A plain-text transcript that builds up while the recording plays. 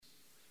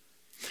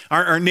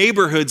Our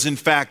neighborhoods, in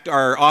fact,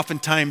 are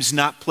oftentimes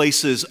not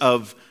places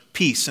of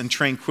peace and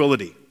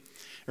tranquility.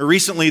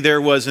 Recently, there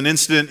was an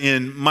incident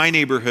in my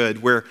neighborhood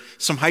where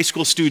some high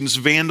school students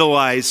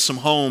vandalized some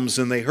homes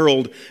and they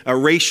hurled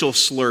racial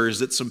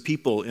slurs at some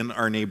people in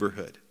our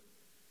neighborhood.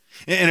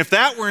 And if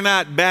that were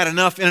not bad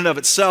enough in and of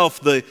itself,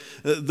 the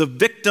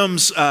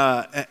victims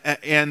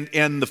and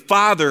the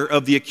father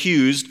of the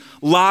accused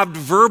lobbed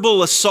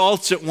verbal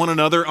assaults at one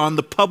another on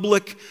the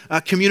public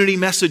community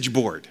message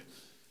board.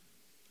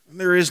 And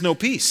there is no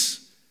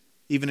peace,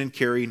 even in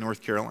Cary,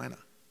 North Carolina.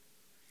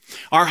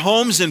 Our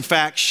homes, in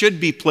fact, should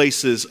be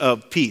places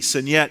of peace,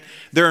 and yet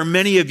there are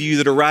many of you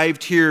that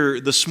arrived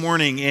here this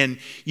morning and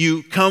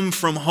you come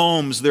from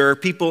homes. There are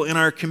people in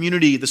our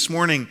community this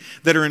morning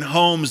that are in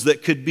homes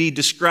that could be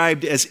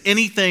described as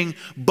anything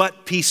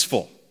but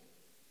peaceful.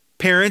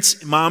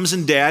 Parents, moms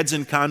and dads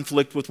in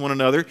conflict with one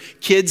another,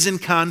 kids in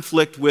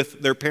conflict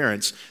with their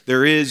parents.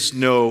 There is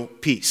no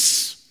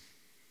peace.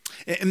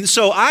 And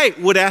so I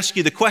would ask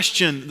you the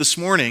question this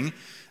morning,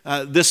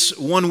 this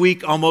 1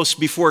 week almost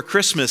before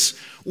Christmas,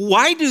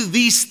 why do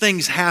these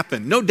things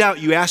happen? No doubt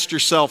you asked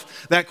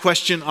yourself that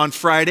question on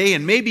Friday,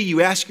 and maybe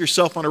you ask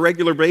yourself on a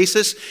regular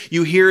basis.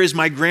 You hear, as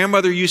my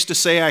grandmother used to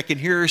say, I can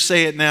hear her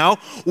say it now,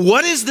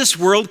 what is this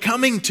world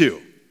coming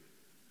to?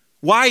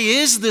 Why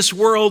is this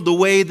world the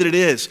way that it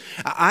is?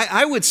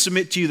 I would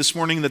submit to you this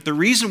morning that the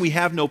reason we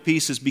have no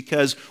peace is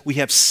because we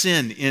have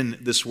sin in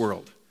this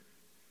world.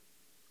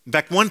 In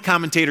fact, one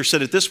commentator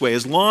said it this way: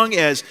 as long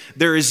as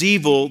there is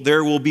evil,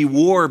 there will be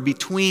war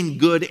between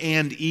good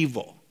and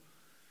evil.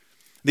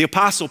 The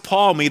Apostle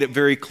Paul made it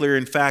very clear,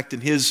 in fact, in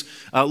his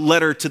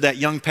letter to that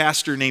young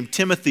pastor named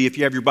Timothy. If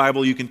you have your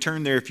Bible, you can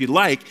turn there if you'd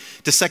like,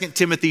 to 2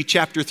 Timothy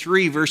chapter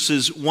 3,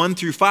 verses 1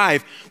 through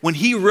 5, when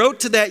he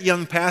wrote to that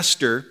young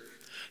pastor,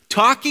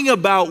 talking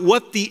about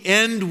what the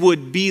end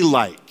would be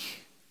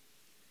like.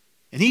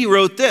 And he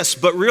wrote this,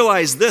 but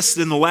realize this,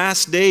 in the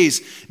last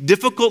days,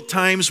 difficult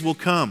times will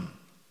come.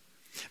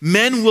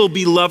 Men will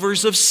be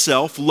lovers of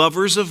self,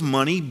 lovers of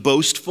money,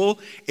 boastful,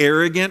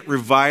 arrogant,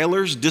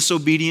 revilers,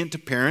 disobedient to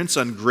parents,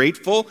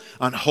 ungrateful,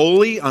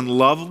 unholy,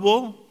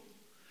 unlovable,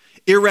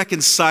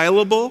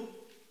 irreconcilable,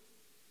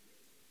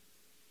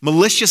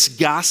 malicious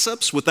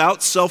gossips,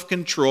 without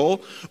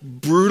self-control,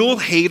 brutal,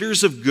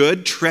 haters of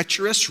good,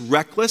 treacherous,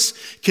 reckless,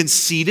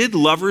 conceited,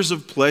 lovers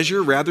of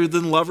pleasure rather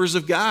than lovers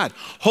of God,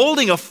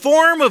 holding a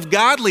form of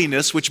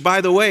godliness, which, by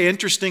the way,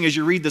 interesting as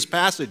you read this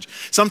passage,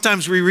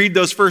 sometimes we read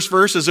those first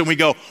verses and we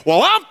go,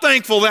 well, I'm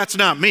thankful that's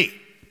not me.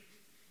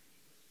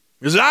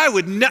 Because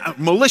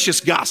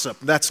malicious gossip,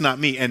 that's not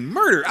me. And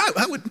murder,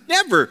 I would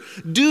never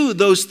do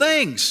those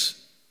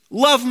things.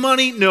 Love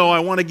money? No, I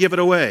want to give it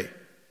away.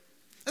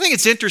 I think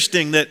it's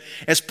interesting that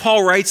as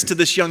Paul writes to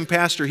this young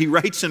pastor, he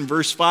writes in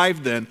verse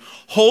 5 then,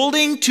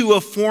 holding to a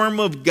form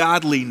of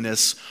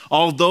godliness,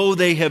 although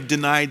they have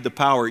denied the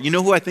power. You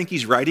know who I think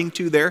he's writing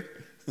to there?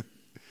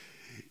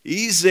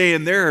 He's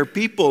saying there are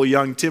people,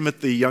 young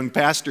Timothy, young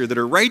pastor, that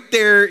are right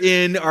there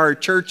in our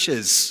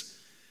churches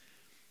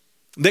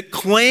that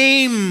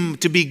claim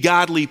to be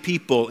godly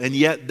people, and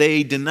yet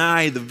they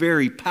deny the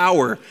very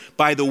power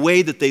by the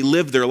way that they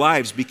live their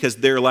lives, because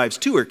their lives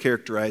too are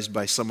characterized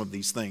by some of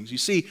these things. You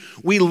see,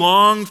 we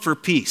long for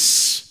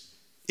peace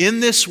in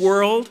this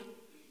world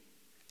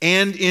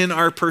and in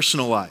our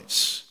personal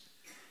lives.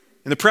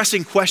 And the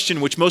pressing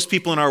question which most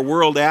people in our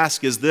world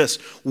ask is this: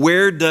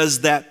 where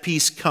does that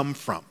peace come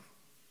from?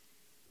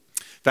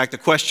 In fact, the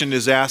question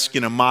is asked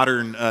in a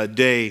modern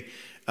day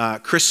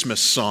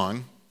Christmas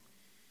song.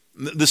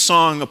 The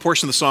song, a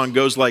portion of the song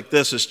goes like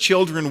this: as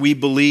children we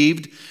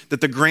believed that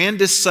the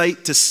grandest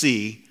sight to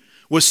see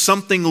was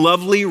something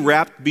lovely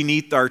wrapped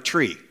beneath our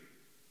tree.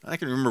 I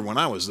can remember when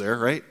I was there,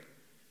 right?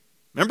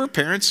 Remember,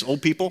 parents,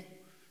 old people?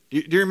 Do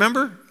you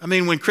remember? I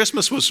mean, when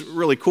Christmas was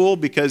really cool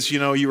because,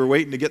 you were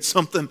waiting to get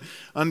something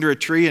under a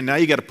tree, and now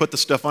you got to put the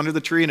stuff under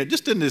the tree, and it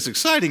just isn't as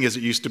exciting as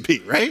it used to be,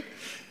 right?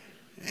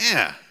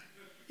 Yeah.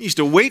 You used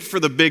to wait for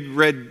the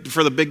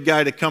big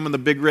guy to come in the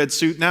big red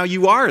suit. Now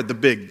you are the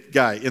big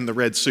guy in the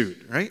red suit,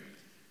 right?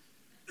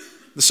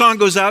 The song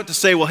goes out to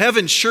say, well,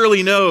 heaven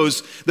surely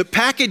knows that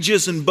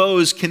packages and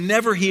bows can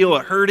never heal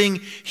a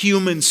hurting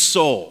human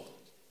soul.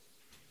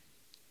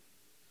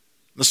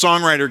 The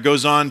songwriter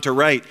goes on to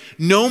write,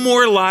 no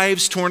more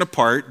lives torn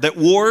apart, that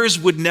wars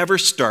would never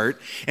start,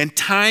 and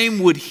time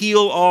would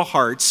heal all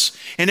hearts,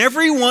 and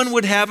everyone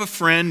would have a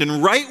friend,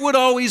 and right would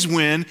always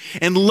win,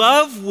 and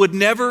love would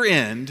never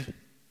end.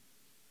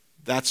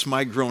 That's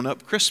my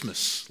grown-up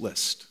Christmas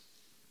list.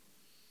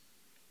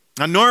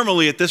 Now,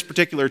 normally at this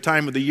particular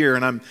time of the year,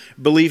 and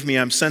believe me,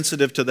 I'm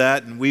sensitive to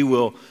that, and we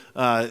will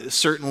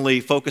certainly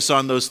focus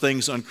on those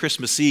things on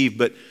Christmas Eve,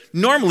 but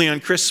normally on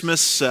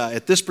Christmas,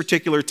 at this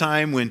particular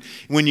time,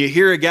 when you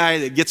hear a guy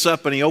that gets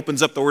up and he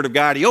opens up the Word of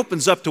God, he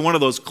opens up to one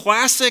of those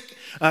classic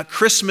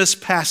Christmas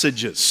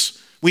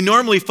passages. We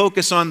normally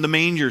focus on the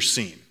manger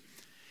scene.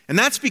 And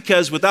that's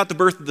because without the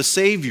birth of the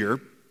Savior,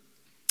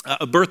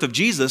 a birth of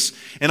Jesus,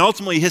 and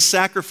ultimately his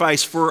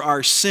sacrifice for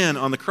our sin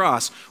on the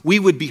cross, we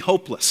would be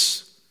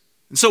hopeless.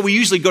 And so we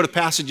usually go to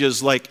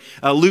passages like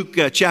Luke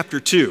chapter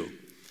 2.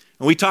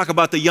 And we talk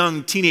about the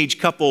young teenage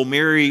couple,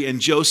 Mary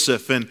and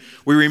Joseph, and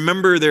we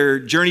remember their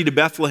journey to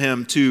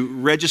Bethlehem to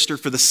register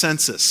for the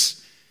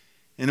census.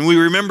 And we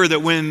remember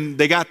that when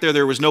they got there,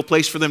 there was no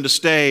place for them to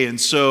stay, and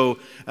so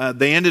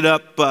they ended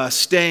up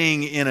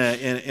staying in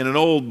an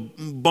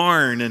old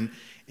barn,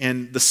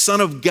 and the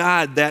Son of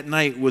God that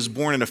night was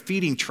born in a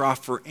feeding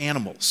trough for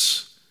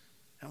animals.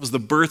 That was the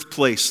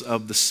birthplace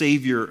of the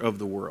Savior of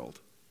the world.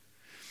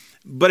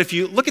 But if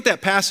you look at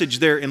that passage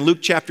there in Luke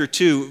chapter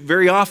 2,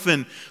 very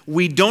often,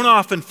 we don't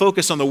often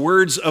focus on the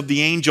words of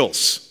the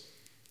angels.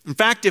 In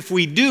fact, if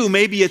we do,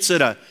 maybe it's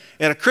at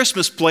a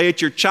Christmas play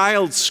at your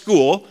child's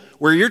school,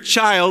 where your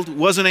child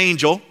was an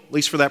angel, at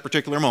least for that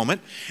particular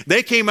moment.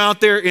 They came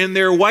out there in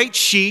their white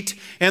sheet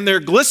and their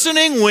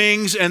glistening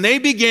wings, and they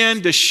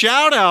began to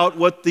shout out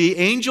what the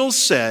angels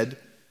said,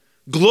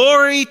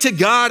 "Glory to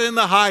God in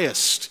the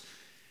highest,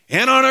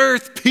 and on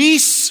earth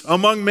peace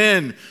among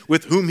men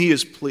with whom he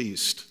is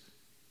pleased."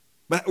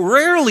 But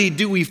rarely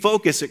do we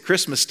focus at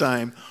Christmas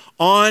time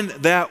on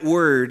that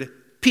word,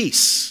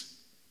 peace.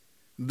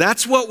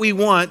 That's what we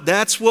want,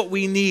 that's what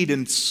we need,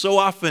 and so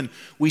often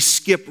we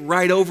skip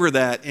right over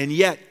that. And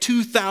yet,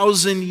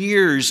 2,000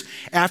 years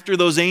after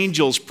those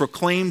angels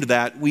proclaimed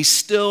that, we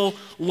still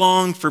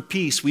long for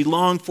peace. We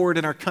long for it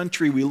in our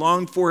country, we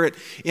long for it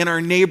in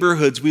our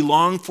neighborhoods, we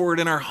long for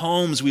it in our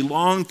homes, we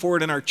long for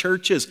it in our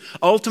churches.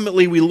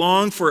 Ultimately, we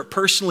long for it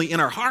personally in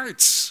our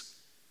hearts.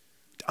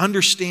 To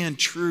understand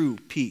true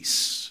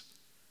peace.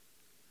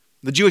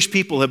 The Jewish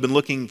people have been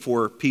looking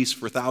for peace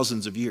for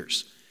thousands of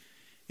years.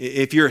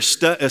 If you're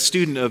a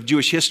student of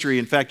Jewish history,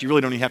 in fact, you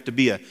really don't even have to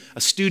be a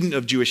student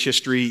of Jewish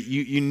history,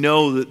 you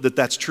know that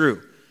that's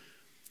true.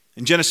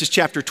 In Genesis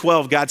chapter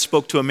 12, God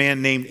spoke to a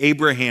man named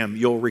Abraham,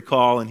 you'll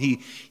recall, and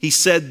he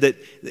said that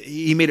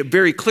he made it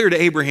very clear to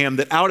Abraham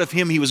that out of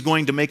him he was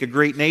going to make a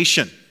great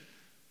nation.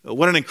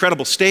 What an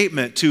incredible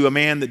statement to a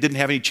man that didn't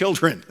have any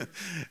children,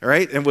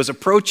 right? And was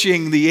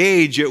approaching the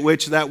age at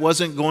which that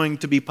wasn't going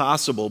to be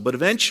possible. But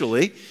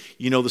eventually,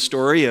 you know the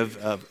story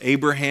of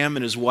Abraham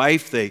and his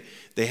wife. They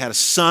had a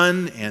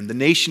son, and the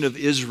nation of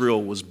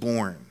Israel was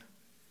born.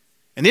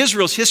 And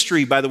Israel's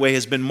history, by the way,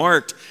 has been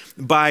marked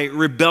by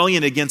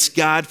rebellion against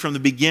God from the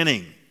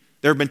beginning.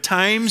 There have been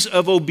times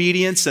of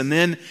obedience, and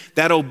then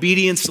that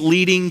obedience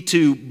leading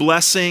to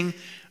blessing.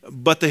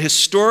 But the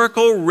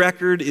historical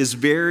record is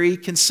very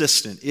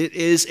consistent. It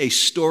is a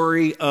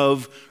story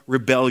of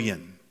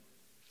rebellion.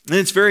 And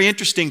it's very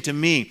interesting to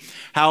me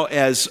how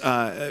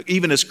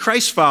even as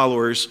Christ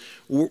followers,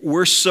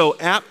 we're so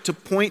apt to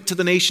point to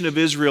the nation of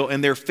Israel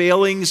and their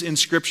failings in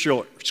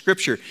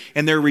Scripture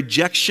and their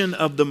rejection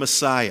of the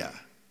Messiah.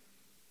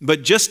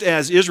 But just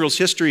as Israel's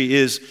history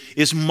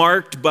is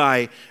marked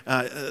by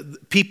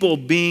people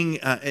living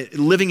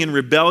in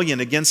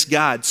rebellion against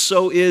God,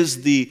 so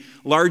is the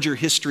larger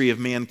history of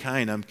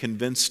mankind. I'm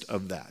convinced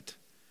of that.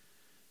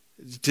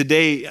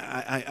 Today,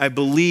 I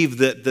believe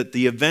that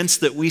the events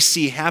that we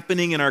see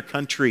happening in our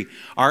country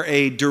are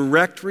a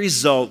direct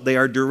result, they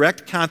are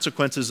direct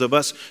consequences of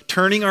us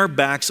turning our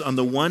backs on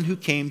the one who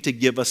came to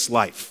give us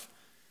life.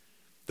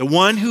 The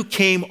one who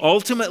came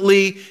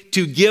ultimately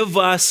to give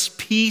us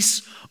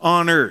peace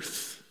on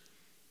earth.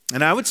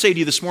 And I would say to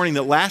you this morning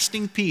that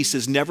lasting peace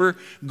is never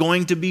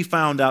going to be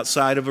found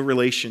outside of a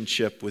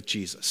relationship with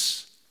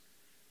Jesus.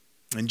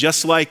 And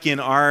just like in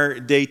our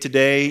day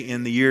today,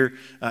 in the year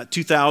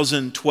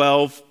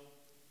 2012,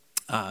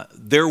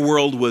 their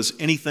world was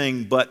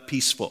anything but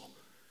peaceful.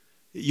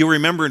 You'll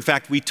remember, in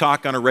fact, we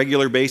talk on a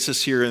regular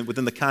basis here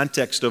within the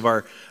context of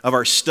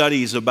our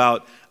studies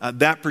about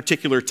that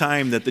particular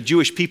time that the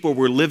Jewish people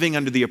were living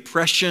under the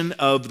oppression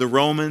of the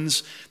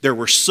Romans. There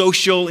were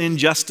social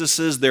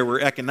injustices, there were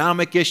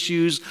economic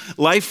issues.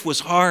 Life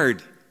was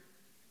hard.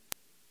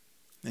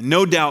 And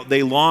no doubt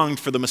they longed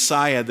for the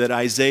Messiah that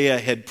Isaiah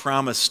had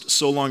promised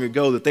so long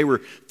ago, that they were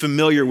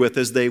familiar with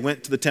as they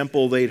went to the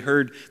temple. They'd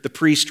heard the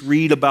priest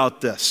read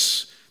about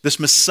this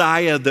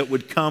Messiah that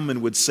would come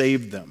and would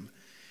save them.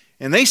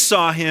 And they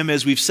saw him,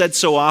 as we've said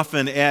so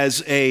often,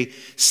 as a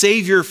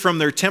savior from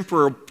their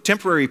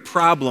temporary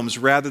problems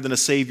rather than a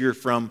savior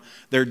from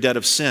their debt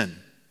of sin.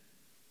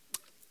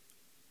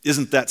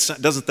 Doesn't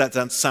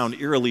that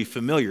sound eerily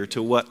familiar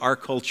to what our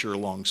culture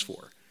longs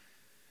for?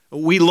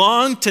 We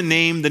long to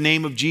name the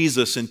name of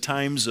Jesus in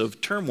times of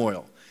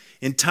turmoil,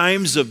 in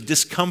times of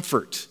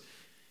discomfort.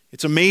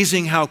 It's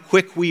amazing how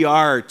quick we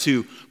are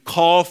to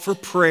call for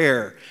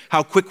prayer,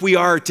 how quick we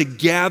are to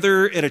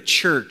gather at a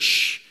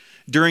church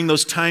during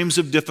those times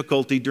of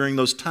difficulty, during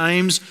those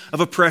times of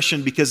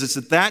oppression, because it's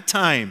at that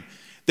time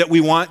that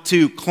we want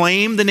to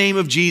claim the name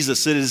of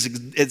Jesus. It's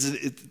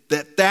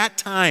at that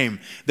time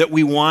that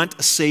we want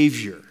a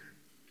Savior.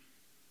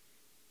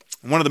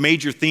 And one of the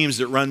major themes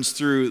that runs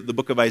through the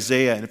book of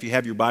Isaiah, and if you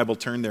have your Bible,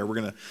 turn there. We're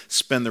going to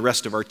spend the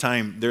rest of our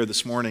time there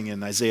this morning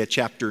in Isaiah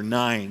chapter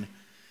 9.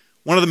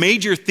 One of the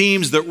major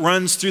themes that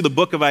runs through the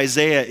book of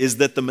Isaiah is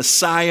that the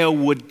Messiah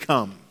would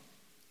come.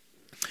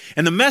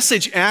 And the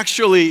message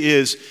actually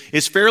is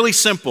fairly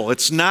simple.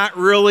 It's not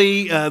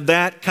really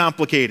that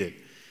complicated.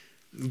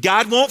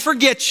 God won't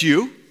forget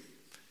you.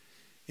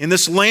 In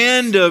this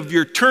land of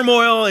your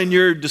turmoil and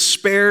your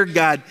despair,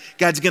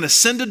 God's going to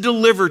send a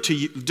deliverer to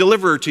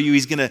you.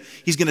 He's going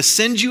to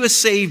send you a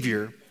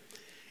Savior.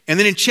 And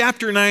then in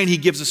chapter 9, he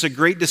gives us a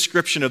great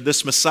description of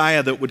this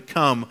Messiah that would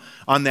come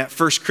on that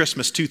first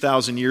Christmas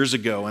 2,000 years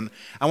ago. And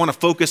I want to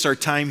focus our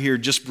time here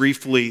just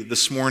briefly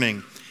this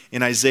morning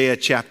in Isaiah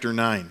chapter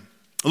 9.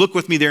 Look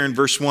with me there in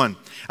verse 1.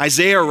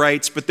 Isaiah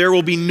writes, "But there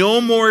will be no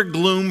more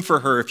gloom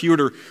for her." If you were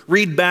to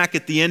read back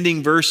at the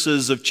ending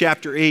verses of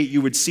chapter 8,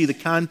 you would see the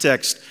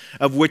context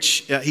of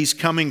which he's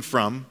coming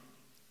from.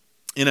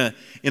 In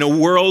a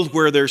world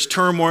where there's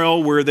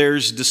turmoil, where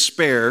there's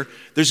despair,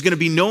 there's going to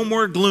be no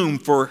more gloom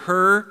for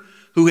her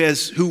who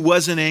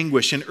was in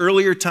anguish. In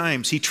earlier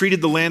times, he treated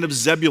the land of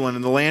Zebulun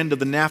and the land of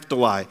the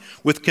Naphtali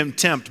with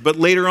contempt. But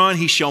later on,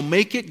 he shall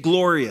make it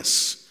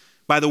glorious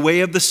by the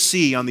way of the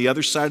sea on the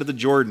other side of the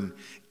Jordan,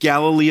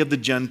 Galilee of the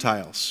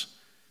Gentiles.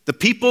 The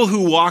people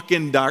who walk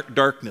in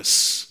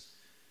darkness,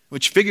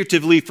 which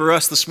figuratively for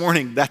us this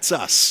morning, that's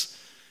us.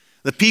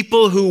 The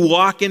people who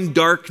walk in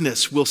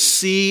darkness will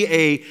see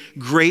a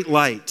great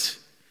light.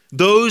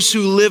 Those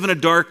who live in a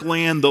dark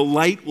land, the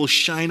light will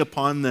shine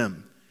upon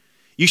them.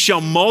 You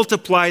shall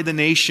multiply the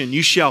nation.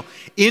 You shall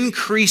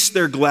increase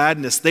their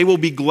gladness. They will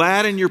be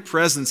glad in your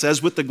presence,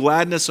 as with the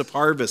gladness of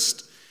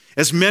harvest,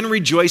 as men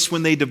rejoice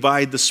when they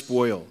divide the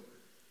spoil.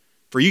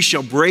 For you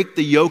shall break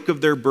the yoke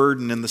of their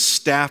burden and the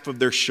staff of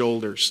their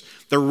shoulders.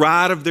 The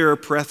rod of their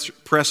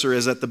oppressor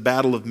is at the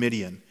battle of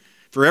Midian.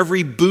 For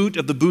every boot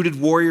of the booted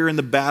warrior in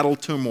the battle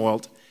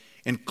tumult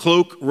and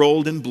cloak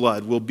rolled in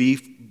blood will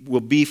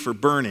be for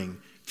burning,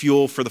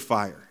 fuel for the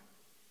fire.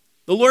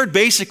 The Lord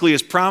basically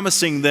is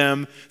promising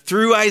them,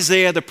 through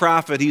Isaiah the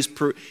prophet,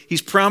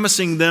 he's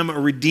promising them a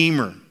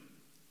redeemer.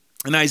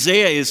 And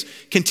Isaiah is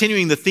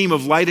continuing the theme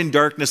of light and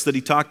darkness that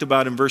he talked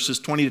about in verses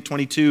 20 to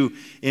 22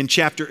 in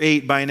chapter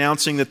 8 by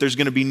announcing that there's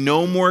going to be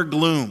no more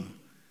gloom.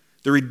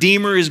 The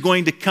Redeemer is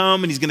going to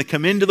come, and he's going to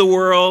come into the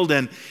world,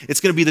 and it's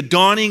going to be the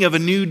dawning of a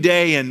new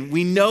day. And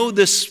we know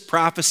this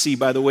prophecy,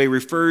 by the way,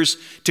 refers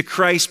to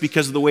Christ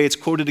because of the way it's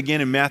quoted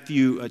again in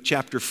Matthew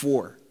chapter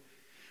 4.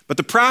 But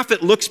the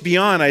prophet looks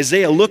beyond,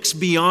 Isaiah looks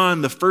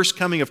beyond the first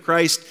coming of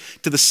Christ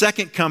to the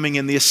second coming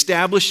and the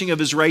establishing of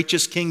his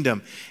righteous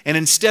kingdom. And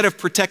instead of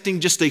protecting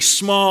just a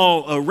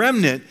small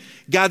remnant,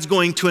 God's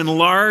going to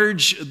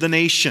enlarge the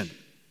nation.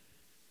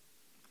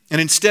 And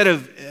instead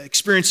of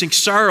experiencing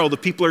sorrow, the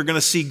people are going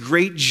to see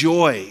great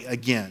joy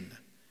again.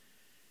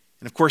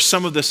 And of course,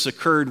 some of this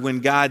occurred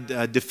when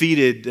God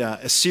defeated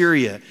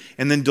Assyria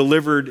and then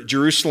delivered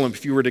Jerusalem.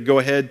 If you were to go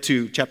ahead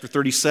to chapter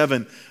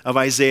 37 of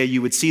Isaiah,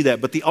 you would see that.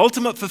 But the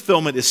ultimate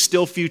fulfillment is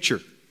still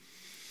future.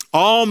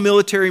 All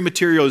military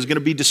material is going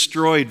to be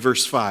destroyed,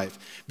 verse 5,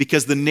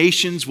 because the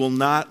nations will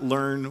not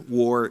learn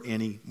war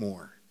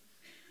anymore.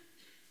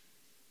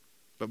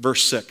 But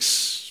verse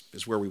 6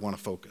 is where we want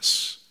to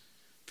focus.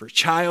 For a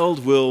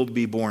child will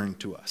be born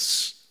to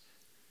us.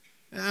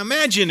 Now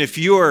imagine if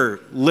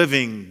you're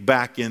living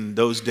back in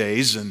those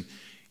days and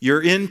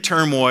you're in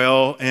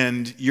turmoil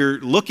and you're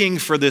looking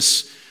for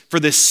this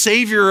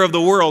Savior of the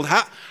world.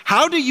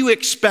 How do you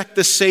expect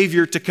the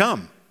Savior to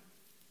come?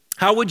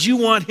 How would you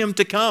want him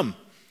to come?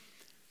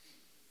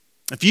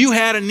 If you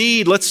had a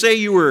need, let's say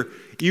you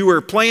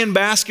were playing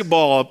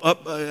basketball,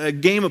 a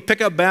game of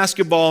pickup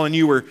basketball, and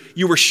you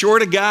were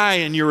short a guy,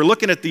 and you were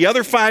looking at the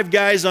other 5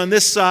 guys on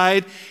this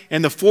side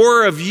and the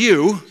 4 of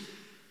you,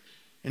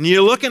 and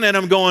you're looking at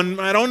them going,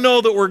 I don't know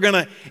that we're going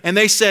to, and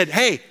they said,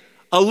 hey,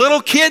 a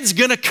little kid's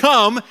going to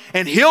come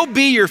and he'll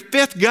be your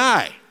 5th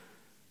guy.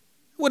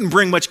 Wouldn't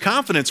bring much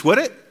confidence, would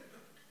it?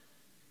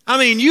 I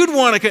mean, you'd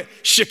want to,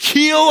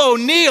 Shaquille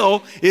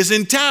O'Neal is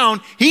in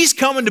town. He's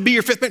coming to be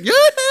your 5th man.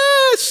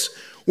 Yes,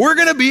 we're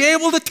going to be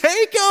able to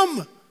take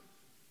him.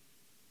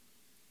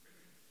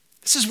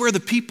 This is where the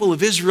people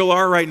of Israel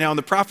are right now. And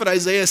the prophet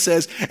Isaiah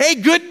says, hey,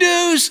 good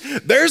news.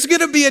 There's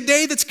going to be a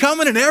day that's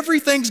coming and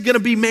everything's going to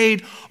be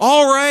made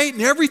all right.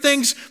 And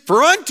everything's,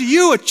 for unto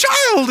you a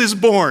child is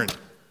born.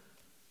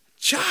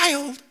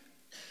 Child.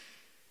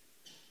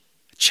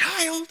 A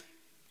child.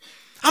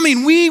 I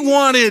mean, we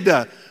wanted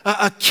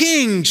a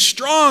king,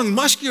 strong,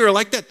 muscular,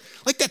 like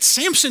that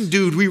Samson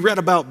dude we read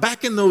about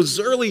back in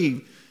those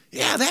early,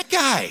 that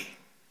guy.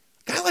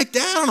 A guy like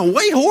that on a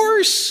white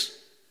horse.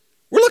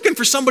 We're looking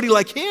for somebody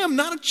like him,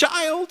 not a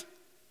child.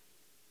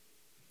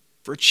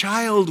 For a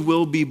child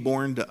will be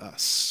born to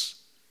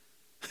us.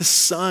 A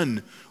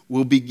son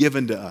will be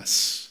given to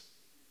us.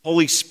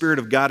 Holy Spirit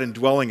of God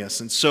indwelling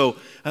us. And so,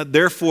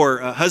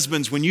 therefore,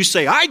 husbands, when you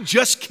say, I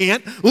just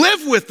can't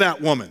live with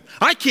that woman.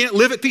 I can't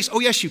live at peace.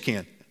 Oh, yes, you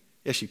can.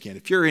 Yes, you can.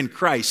 If you're in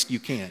Christ, you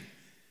can.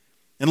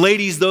 And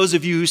ladies, those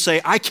of you who say,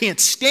 I can't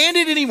stand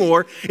it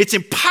anymore. It's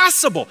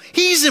impossible.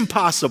 He's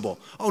impossible.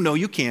 Oh, no,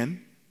 you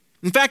can.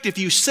 In fact, if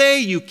you say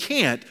you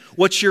can't,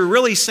 what you're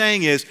really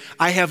saying is,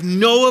 I have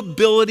no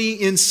ability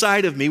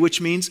inside of me,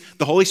 which means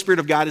the Holy Spirit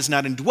of God is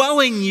not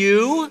indwelling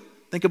you.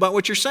 Think about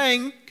what you're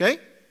saying, okay?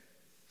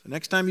 So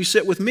next time you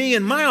sit with me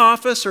in my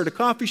office or at a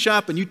coffee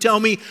shop and you tell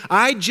me,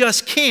 I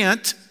just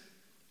can't,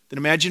 then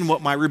imagine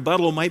what my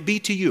rebuttal might be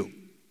to you.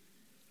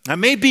 That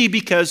may be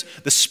because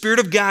the Spirit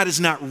of God is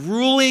not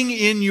ruling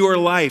in your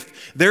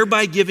life,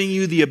 thereby giving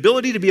you the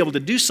ability to be able to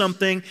do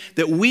something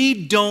that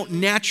we don't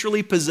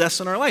naturally possess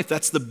in our life.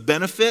 That's the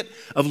benefit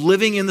of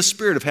living in the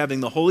Spirit, of having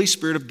the Holy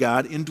Spirit of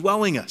God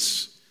indwelling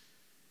us.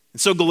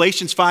 And so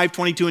Galatians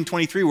 5:22 and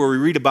 23, where we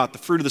read about the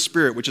fruit of the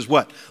Spirit, which is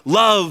what?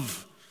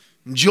 Love,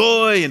 and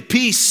joy, and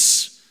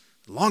peace,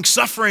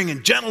 long-suffering,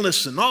 and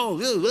gentleness, and all.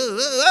 And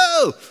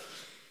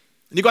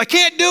you go, I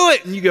can't do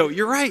it. And you go,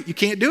 you're right, you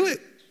can't do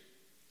it.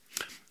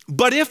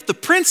 But if the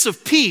Prince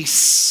of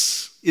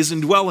Peace is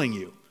indwelling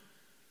you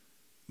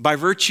by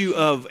virtue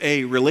of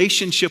a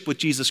relationship with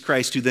Jesus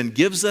Christ, who then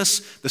gives us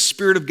the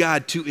Spirit of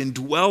God to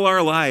indwell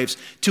our lives,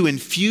 to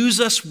infuse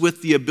us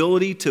with the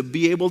ability to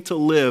be able to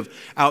live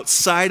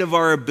outside of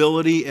our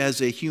ability as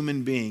a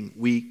human being,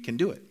 we can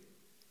do it.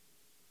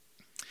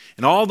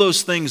 And all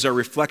those things are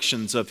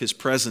reflections of His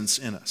presence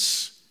in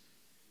us.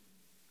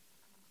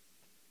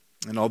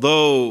 And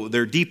although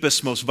their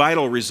deepest, most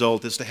vital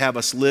result is to have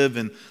us live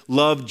in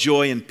love,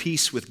 joy, and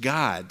peace with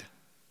God,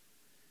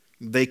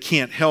 they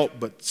can't help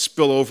but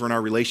spill over in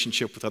our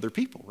relationship with other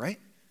people, right?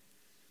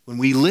 When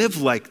we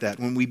live like that,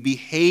 when we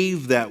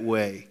behave that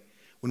way,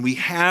 when we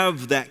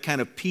have that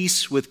kind of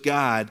peace with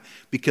God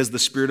because the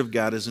Spirit of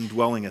God is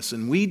indwelling us,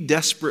 and we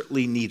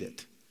desperately need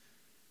it.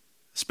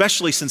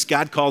 Especially since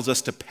God calls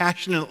us to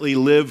passionately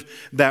live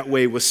that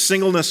way with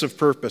singleness of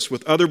purpose,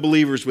 with other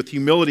believers, with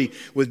humility,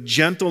 with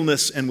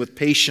gentleness, and with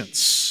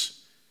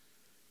patience.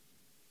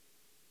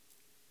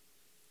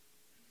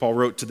 Paul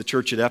wrote to the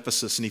church at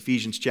Ephesus in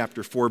Ephesians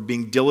chapter 4,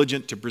 being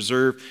diligent to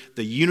preserve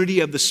the unity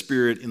of the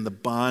Spirit in the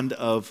bond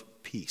of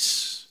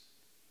peace.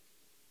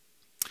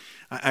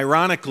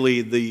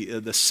 Ironically,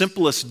 the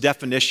simplest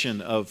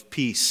definition of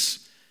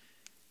peace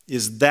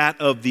is that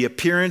of the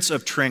appearance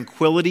of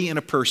tranquility in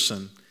a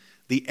person,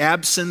 the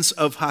absence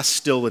of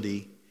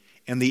hostility,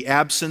 and the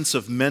absence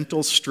of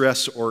mental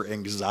stress or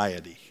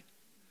anxiety.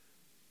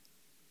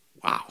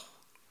 Wow.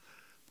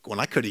 Well,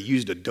 I could have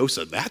used a dose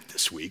of that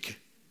this week.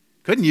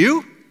 Couldn't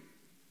you?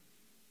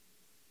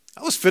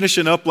 I was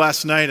finishing up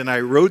last night and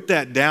I wrote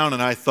that down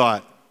and I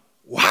thought,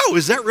 wow,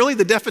 is that really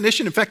the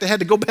definition? In fact, I had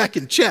to go back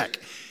and check.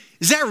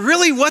 Is that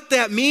really what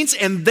that means?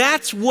 And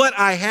that's what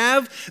I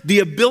have the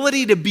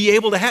ability to be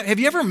able to have. Have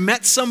you ever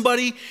met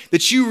somebody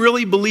that you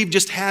really believe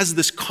just has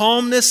this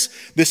calmness,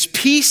 this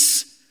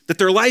peace, that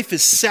their life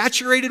is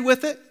saturated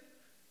with it?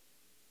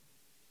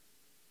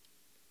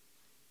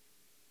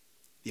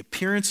 The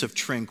appearance of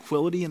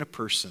tranquility in a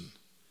person,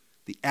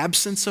 the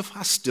absence of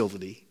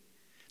hostility,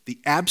 the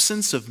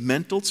absence of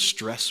mental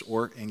stress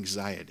or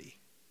anxiety.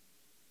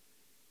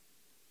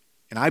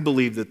 And I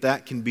believe that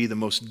that can be the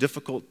most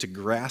difficult to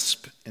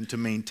grasp and to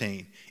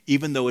maintain,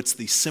 even though it's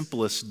the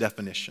simplest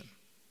definition.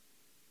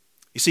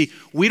 You see,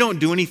 we don't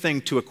do anything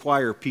to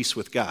acquire peace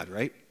with God,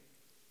 right?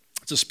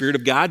 It's the Spirit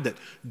of God that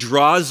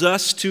draws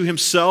us to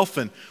Himself,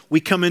 and we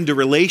come into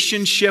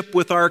relationship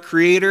with our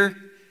Creator.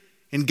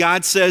 And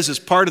God says, as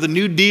part of the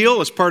new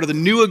deal, as part of the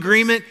new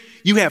agreement,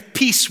 you have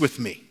peace with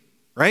me,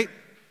 right?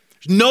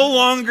 There's no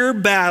longer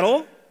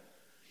battle.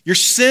 Your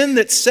sin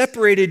that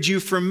separated you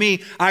from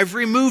me, I've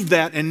removed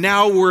that, and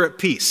now we're at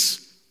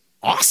peace.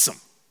 Awesome.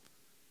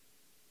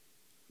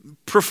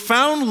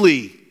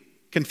 Profoundly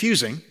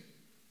confusing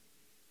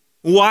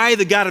why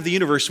the God of the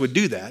universe would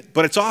do that,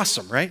 but it's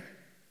awesome, right?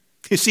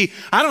 You see,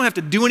 I don't have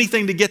to do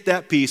anything to get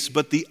that peace,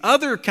 but the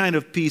other kind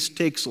of peace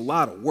takes a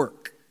lot of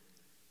work.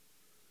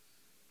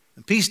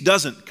 And peace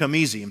doesn't come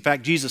easy. In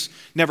fact, Jesus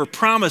never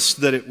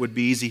promised that it would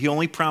be easy. He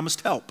only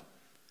promised help.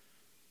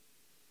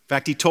 In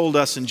fact, He told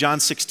us in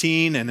John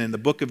 16 and in the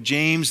book of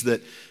James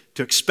that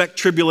to expect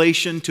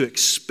tribulation, to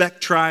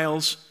expect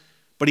trials.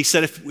 But He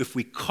said if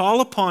we call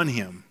upon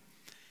Him,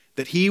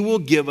 that He will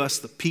give us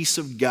the peace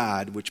of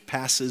God which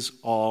passes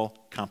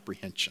all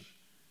comprehension.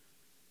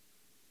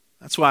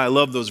 That's why I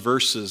love those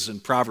verses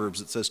in Proverbs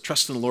that says,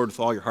 trust in the Lord with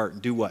all your heart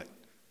and do what?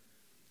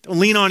 Don't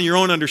lean on your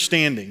own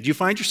understanding. Do you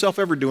find yourself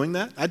ever doing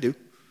that? I do.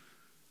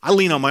 I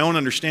lean on my own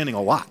understanding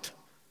a lot.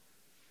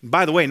 And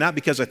by the way, not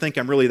because I think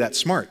I'm really that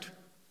smart.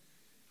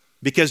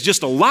 Because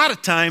just a lot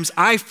of times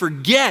I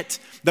forget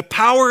the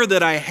power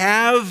that I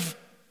have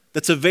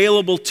that's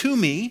available to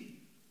me.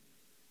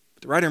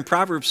 But the writer in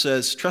Proverbs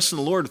says, trust in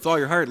the Lord with all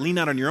your heart, lean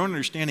not on your own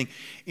understanding.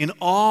 In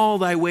all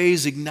thy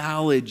ways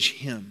acknowledge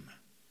Him.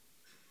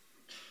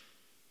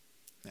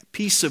 That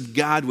peace of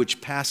God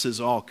which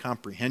passes all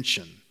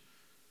comprehension,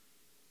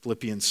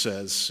 Philippians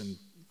says, and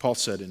Paul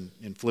said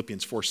in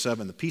Philippians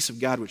 4:7, the peace of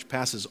God which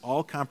passes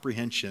all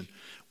comprehension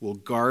will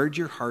guard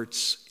your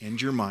hearts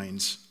and your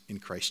minds in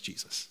Christ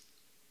Jesus.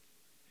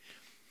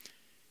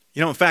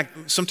 You know, in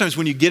fact, sometimes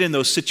when you get in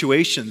those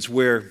situations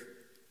where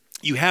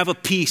you have a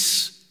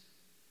peace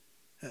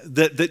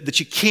that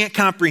you can't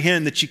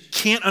comprehend, that you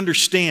can't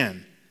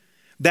understand,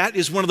 that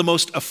is one of the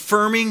most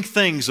affirming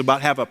things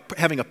about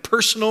having a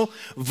personal,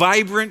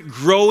 vibrant,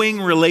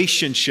 growing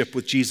relationship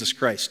with Jesus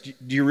Christ.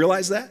 Do you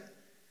realize that?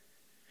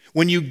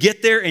 When you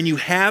get there and you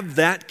have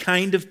that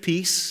kind of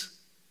peace,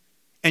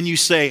 and you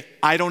say,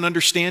 I don't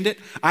understand it,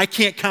 I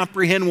can't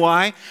comprehend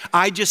why,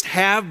 I just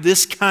have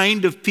this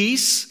kind of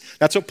peace,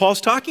 that's what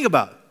Paul's talking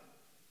about.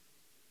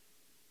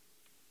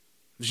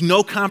 There's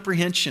no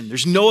comprehension.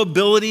 There's no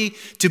ability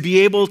to be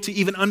able to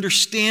even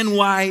understand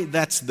why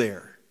that's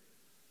there.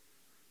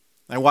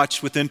 I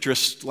watched with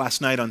interest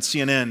last night on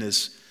CNN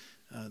as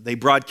they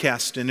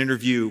broadcast an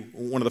interview,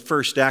 one of the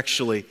first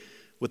actually,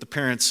 with the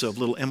parents of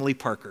little Emily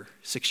Parker,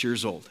 6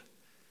 years old,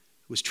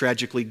 who was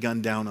tragically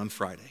gunned down on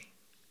Friday.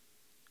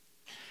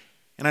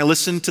 And I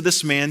listened to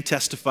this man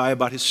testify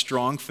about his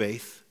strong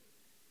faith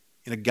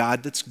in a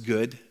God that's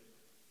good,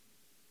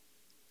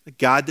 a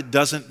God that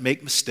doesn't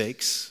make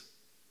mistakes.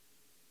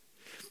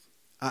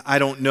 I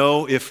don't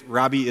know if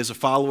Robbie is a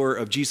follower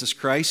of Jesus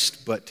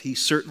Christ, but he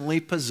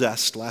certainly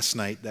possessed last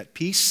night that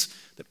peace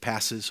that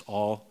passes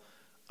all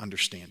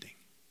understanding.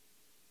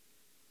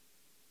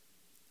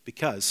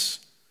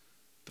 Because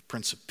the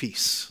Prince of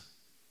Peace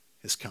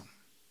has come.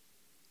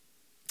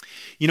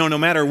 You know, no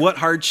matter what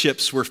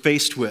hardships we're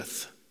faced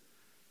with,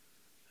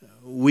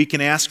 we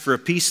can ask for a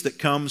peace that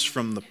comes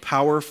from the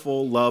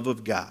powerful love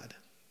of God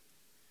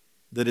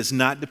that is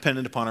not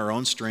dependent upon our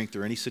own strength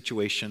or any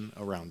situation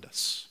around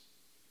us.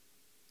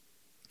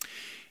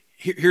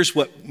 Here's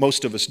what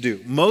most of us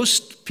do.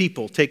 Most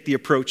people take the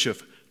approach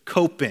of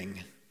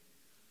coping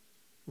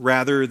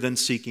rather than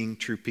seeking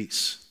true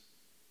peace.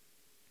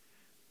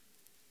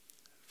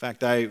 In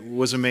fact, I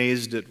was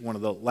amazed at one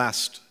of the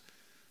last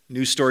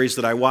news stories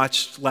that I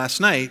watched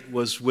last night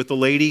was with a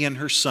lady and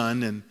her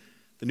son, and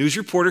the news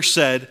reporter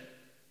said,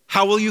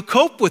 how will you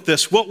cope with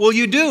this? What will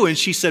you do? And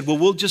she said, well,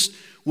 we'll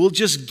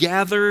just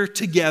gather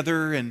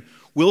together and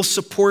we'll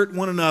support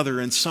one another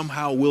and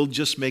somehow we'll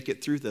just make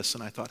it through this.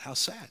 And I thought, how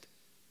sad.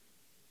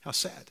 How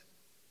sad.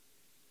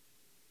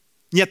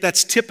 Yet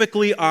that's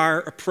typically our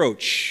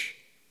approach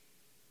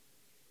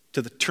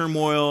to the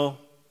turmoil,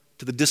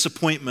 to the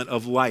disappointment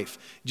of life.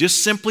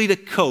 Just simply to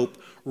cope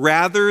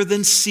rather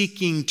than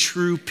seeking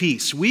true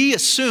peace. We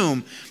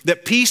assume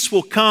that peace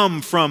will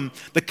come from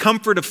the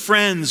comfort of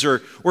friends or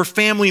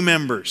family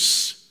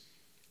members.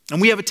 And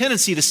we have a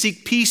tendency to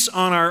seek peace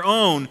on our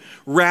own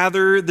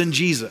rather than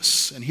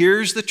Jesus. And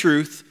here's the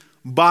truth.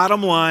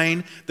 Bottom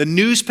line, the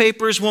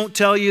newspapers won't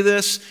tell you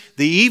this.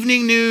 The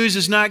evening news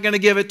is not going to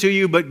give it to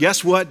you. But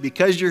guess what?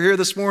 Because you're here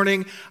this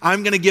morning,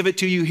 I'm going to give it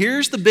to you.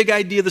 Here's the big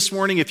idea this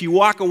morning. If you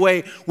walk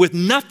away with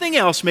nothing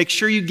else, make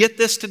sure you get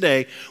this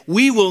today.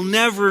 We will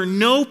never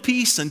know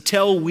peace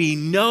until we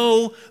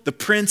know the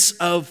Prince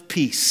of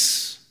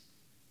Peace.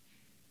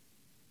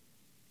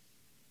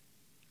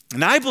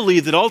 And I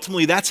believe that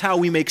ultimately that's how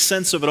we make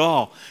sense of it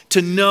all.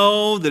 To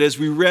know that, as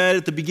we read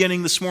at the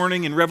beginning this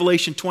morning in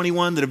Revelation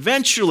 21, that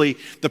eventually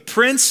the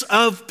Prince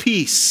of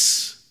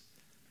Peace,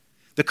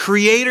 the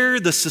creator,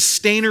 the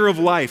sustainer of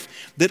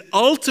life, that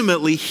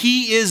ultimately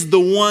he is the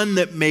one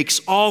that makes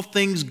all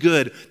things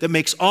good, that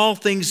makes all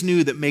things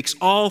new, that makes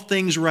all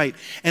things right.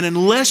 And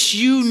unless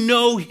you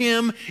know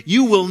him,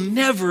 you will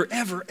never,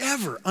 ever,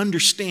 ever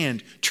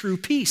understand true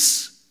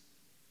peace.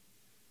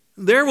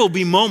 There will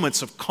be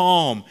moments of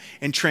calm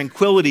and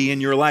tranquility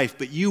in your life,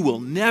 but you will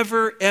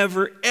never,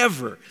 ever,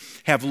 ever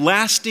have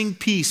lasting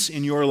peace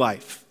in your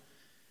life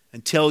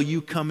until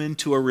you come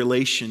into a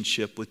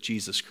relationship with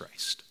Jesus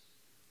Christ.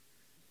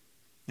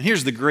 And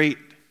here's the great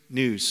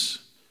news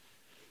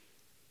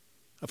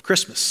of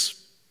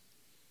Christmas,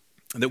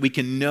 that we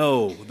can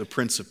know the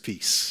Prince of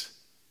Peace.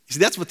 You see,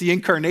 that's what the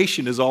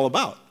incarnation is all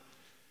about.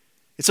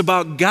 It's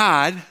about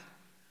God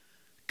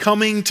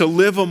coming to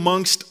live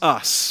amongst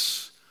us.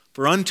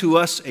 For unto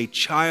us a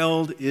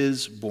child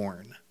is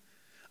born.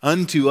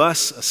 Unto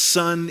us a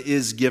son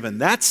is given.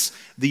 That's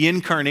the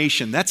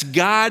incarnation. That's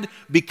God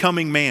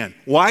becoming man.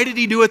 Why did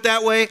he do it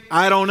that way?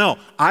 I don't know.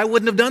 I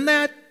wouldn't have done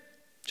that,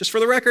 just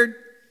for the record.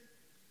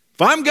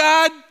 If I'm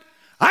God,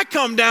 I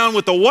come down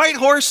with the white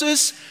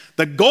horses,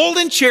 the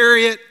golden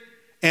chariot,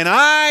 and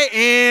I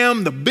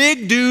am the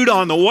big dude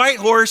on the white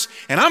horse,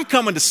 and I'm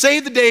coming to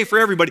save the day for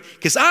everybody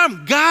because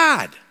I'm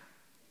God.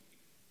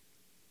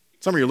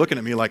 Some of you are looking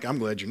at me like, I'm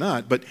glad you're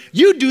not, but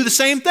you do the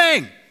same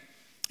thing.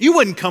 You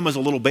wouldn't come as a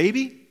little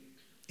baby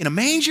in a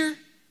manger,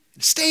 in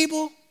a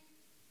stable.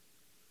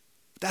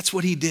 That's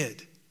what he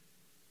did.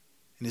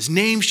 And his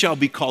name shall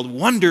be called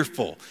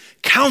Wonderful,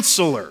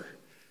 Counselor,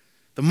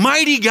 the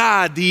Mighty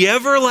God, the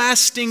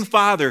Everlasting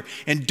Father.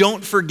 And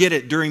don't forget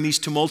it during these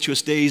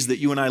tumultuous days that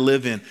you and I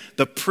live in,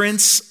 the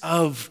Prince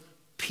of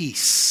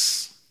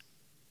Peace.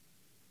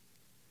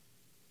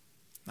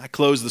 I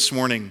close this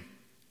morning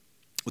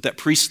with that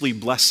priestly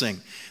blessing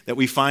that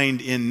we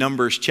find in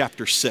Numbers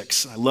chapter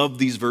 6. I love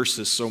these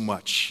verses so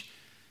much.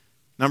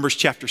 Numbers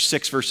chapter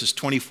 6, verses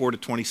 24 to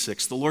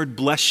 26. The Lord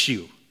bless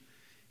you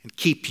and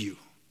keep you.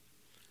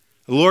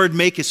 The Lord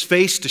make his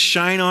face to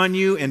shine on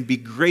you and be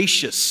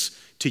gracious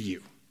to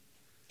you.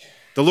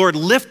 The Lord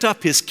lift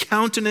up his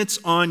countenance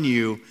on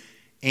you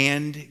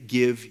and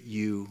give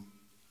you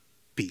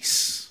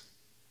peace.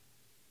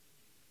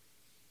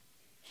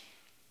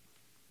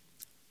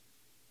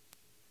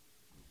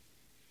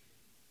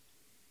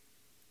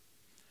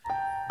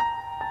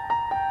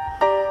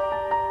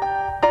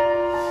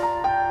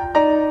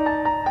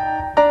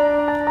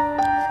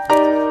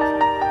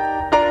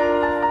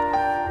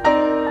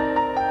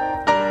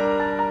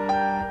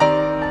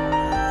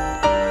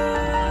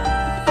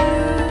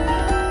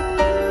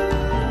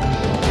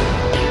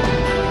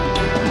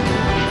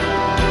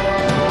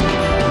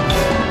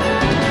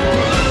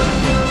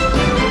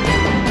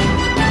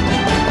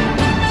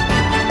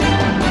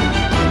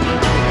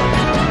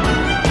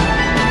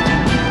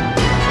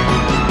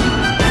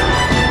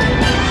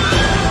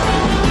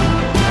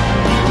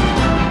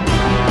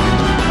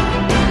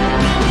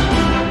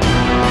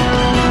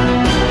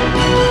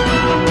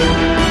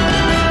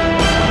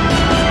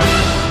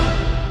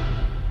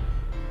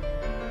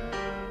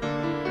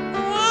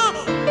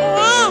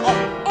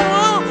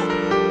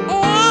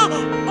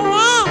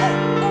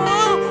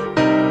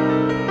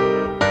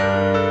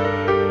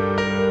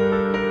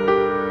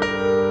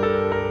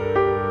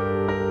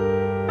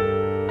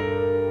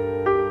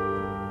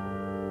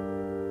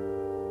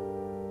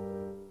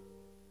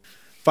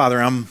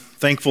 Father, I'm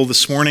thankful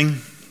this morning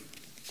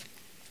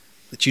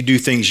that you do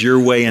things your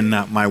way and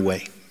not my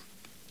way.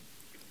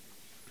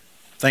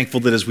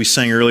 Thankful that as we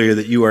sang earlier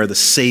that you are the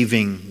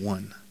saving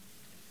one.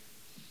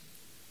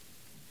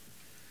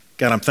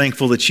 God, I'm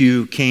thankful that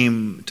you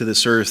came to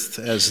this earth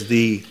as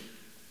the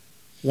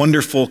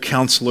wonderful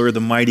counselor,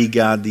 the mighty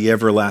God, the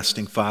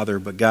everlasting Father.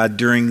 But God,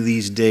 during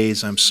these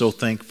days, I'm so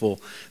thankful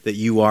that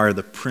you are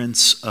the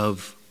Prince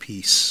of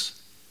Peace.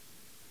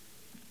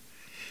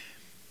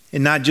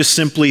 And not just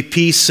simply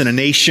peace in a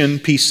nation,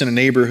 peace in a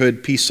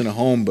neighborhood, peace in a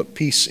home, but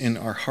peace in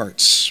our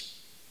hearts.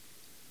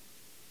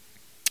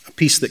 A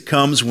peace that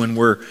comes when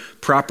we're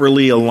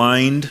properly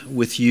aligned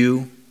with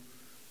you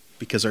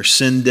because our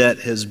sin debt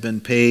has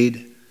been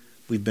paid.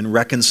 We've been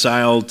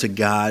reconciled to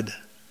God.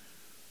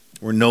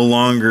 We're no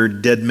longer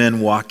dead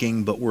men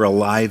walking, but we're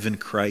alive in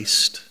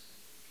Christ.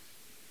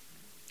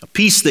 A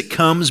peace that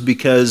comes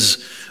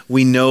because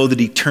we know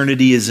that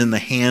eternity is in the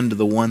hand of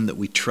the one that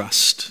we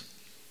trust.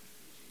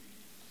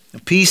 A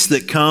peace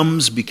that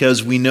comes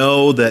because we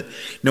know that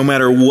no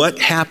matter what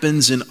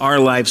happens in our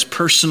lives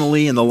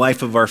personally, in the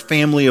life of our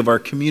family, of our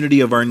community,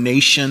 of our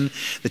nation,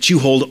 that you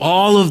hold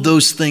all of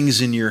those things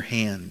in your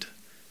hand.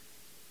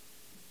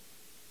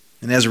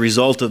 And as a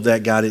result of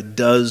that, God, it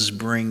does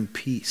bring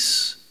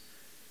peace.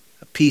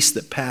 A peace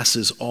that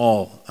passes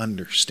all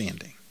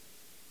understanding.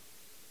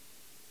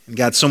 And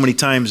God, so many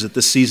times at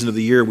this season of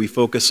the year, we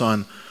focus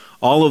on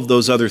all of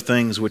those other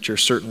things which are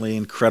certainly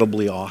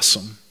incredibly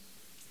awesome.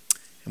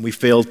 And we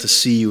fail to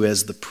see you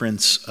as the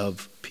Prince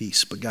of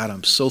Peace. But God,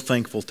 I'm so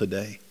thankful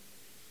today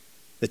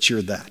that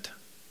you're that.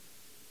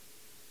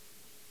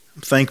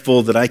 I'm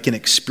thankful that I can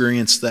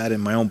experience that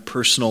in my own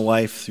personal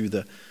life through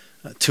the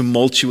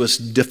tumultuous,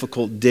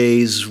 difficult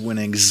days when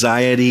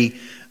anxiety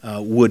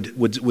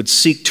would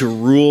seek to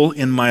rule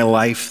in my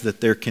life, that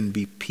there can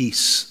be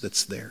peace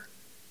that's there.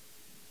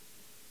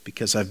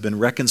 Because I've been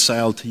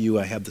reconciled to you,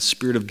 I have the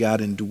Spirit of God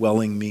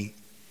indwelling me,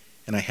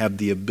 and I have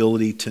the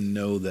ability to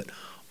know that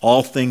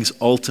all things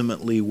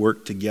ultimately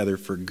work together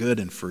for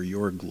good and for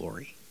your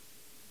glory.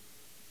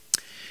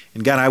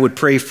 And God, I would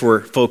pray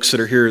for folks that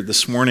are here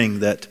this morning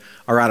that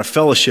are out of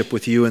fellowship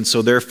with you and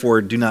so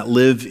therefore do not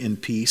live in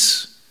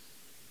peace.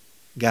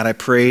 God, I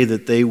pray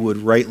that they would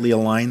rightly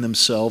align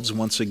themselves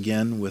once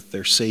again with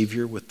their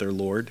Savior, with their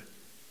Lord.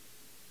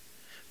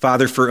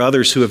 Father, for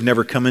others who have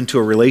never come into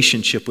a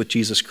relationship with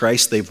Jesus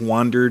Christ, they've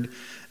wandered,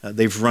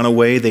 they've run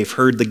away, they've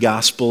heard the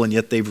gospel, and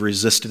yet they've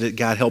resisted it.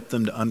 God, help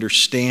them to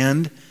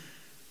understand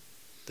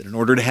that in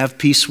order to have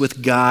peace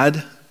with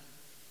God,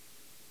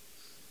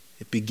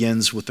 it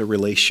begins with the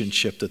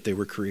relationship that they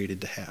were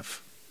created to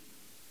have.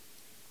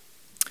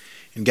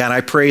 And God, I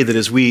pray that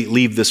as we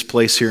leave this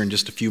place here in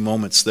just a few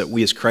moments, that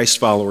we as Christ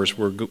followers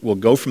will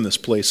go from this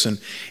place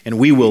and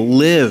we will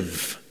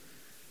live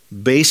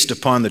based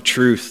upon the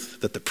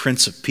truth that the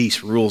Prince of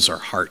Peace rules our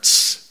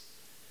hearts.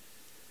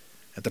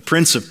 That the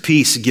Prince of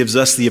Peace gives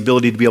us the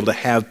ability to be able to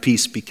have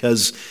peace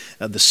because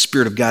the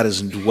Spirit of God is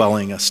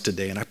indwelling us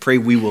today. And I pray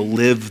we will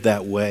live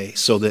that way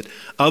so that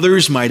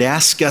others might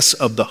ask us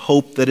of the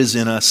hope that is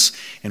in us,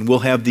 and we'll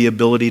have the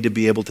ability to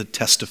be able to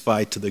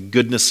testify to the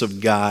goodness of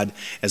God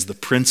as the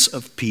Prince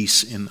of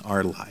Peace in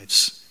our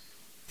lives.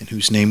 In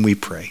whose name we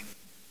pray.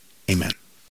 Amen.